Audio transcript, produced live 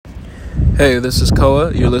Hey, this is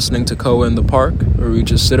Koa. You're listening to Koa in the Park, where we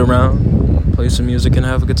just sit around, play some music, and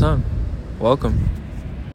have a good time. Welcome.